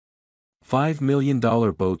$5 million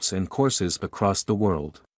boats and courses across the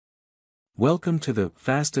world. Welcome to the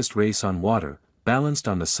fastest race on water. Balanced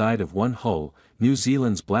on the side of one hull, New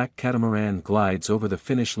Zealand's black catamaran glides over the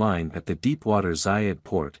finish line at the deepwater Zayed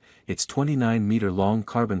port, its 29-meter-long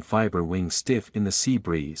carbon fiber wing stiff in the sea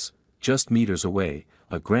breeze. Just meters away,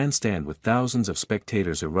 a grandstand with thousands of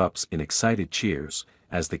spectators erupts in excited cheers,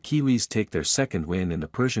 as the Kiwis take their second win in the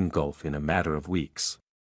Persian Gulf in a matter of weeks.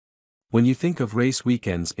 When you think of race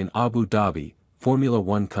weekends in Abu Dhabi, Formula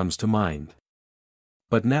One comes to mind.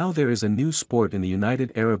 But now there is a new sport in the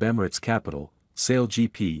United Arab Emirates capital,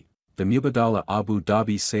 SailGP. The Mubadala Abu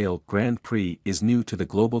Dhabi Sail Grand Prix is new to the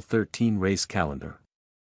global 13-race calendar.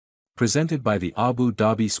 Presented by the Abu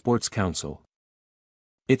Dhabi Sports Council.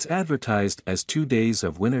 It's advertised as 2 days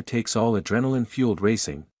of winner-takes-all adrenaline-fueled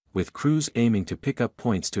racing, with crews aiming to pick up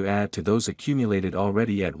points to add to those accumulated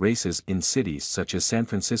already at races in cities such as San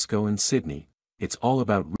Francisco and Sydney. It's all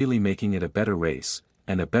about really making it a better race,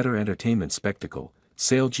 and a better entertainment spectacle,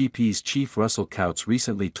 SailGP's chief Russell Coutts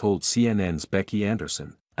recently told CNN's Becky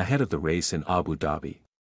Anderson, ahead of the race in Abu Dhabi.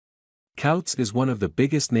 Coutts is one of the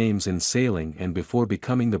biggest names in sailing, and before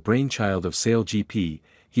becoming the brainchild of SailGP,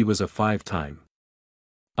 he was a 5-time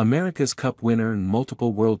America's Cup winner and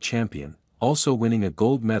multiple world champion, also winning a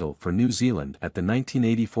gold medal for New Zealand at the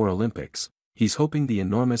 1984 Olympics. He's hoping the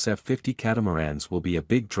enormous F-50 catamarans will be a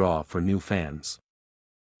big draw for new fans.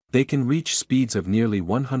 They can reach speeds of nearly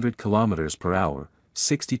 100 km per hour,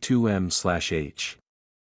 62 mph.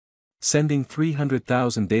 Sending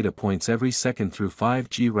 300,000 data points every second through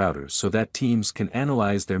 5G routers so that teams can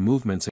analyze their movements